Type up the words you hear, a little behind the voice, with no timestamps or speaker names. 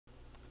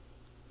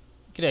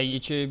G'day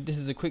YouTube, this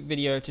is a quick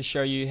video to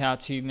show you how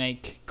to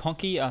make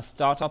Conky, a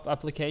startup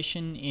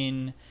application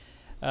in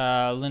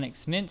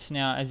Linux Mint.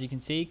 Now as you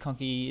can see,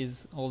 Conky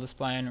is all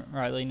displaying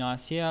really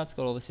nice here. It's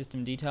got all the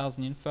system details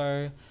and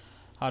info,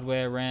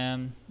 hardware,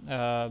 RAM,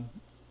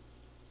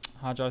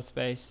 hard drive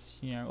space,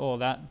 all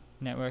that,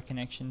 network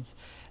connections.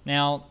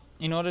 Now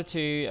in order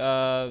to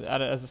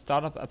add it as a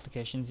startup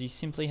applications, you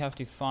simply have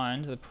to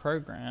find the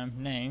program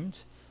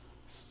named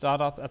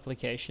Startup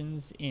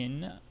Applications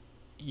in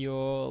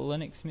your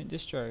Linux Mint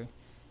distro.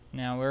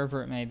 Now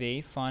wherever it may be,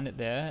 find it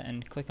there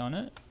and click on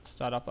it,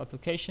 Startup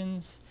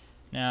Applications.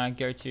 Now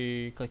go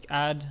to click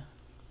Add,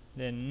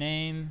 then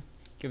Name,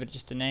 give it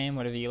just a name,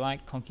 whatever you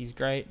like. Conky's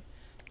great.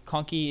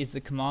 Conky is the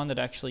command that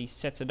actually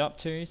sets it up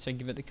to, so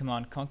give it the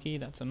command conky,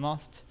 that's a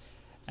must.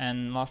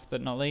 And last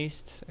but not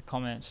least, a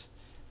comment.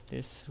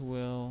 This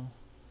will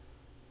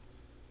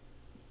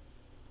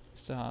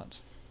start.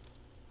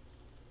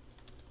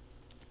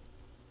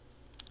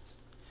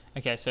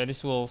 Okay, so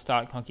this will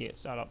start Conky at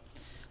startup.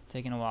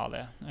 Taking a while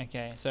there.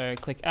 Okay, so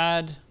click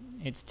Add.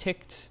 It's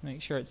ticked.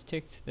 Make sure it's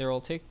ticked. They're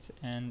all ticked,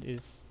 and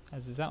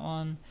as is that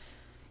one.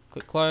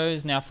 Click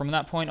Close. Now from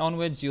that point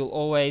onwards, you'll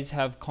always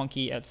have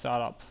Conky at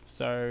startup.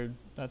 So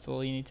that's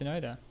all you need to know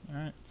there. All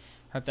right.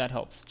 Hope that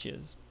helps.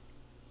 Cheers.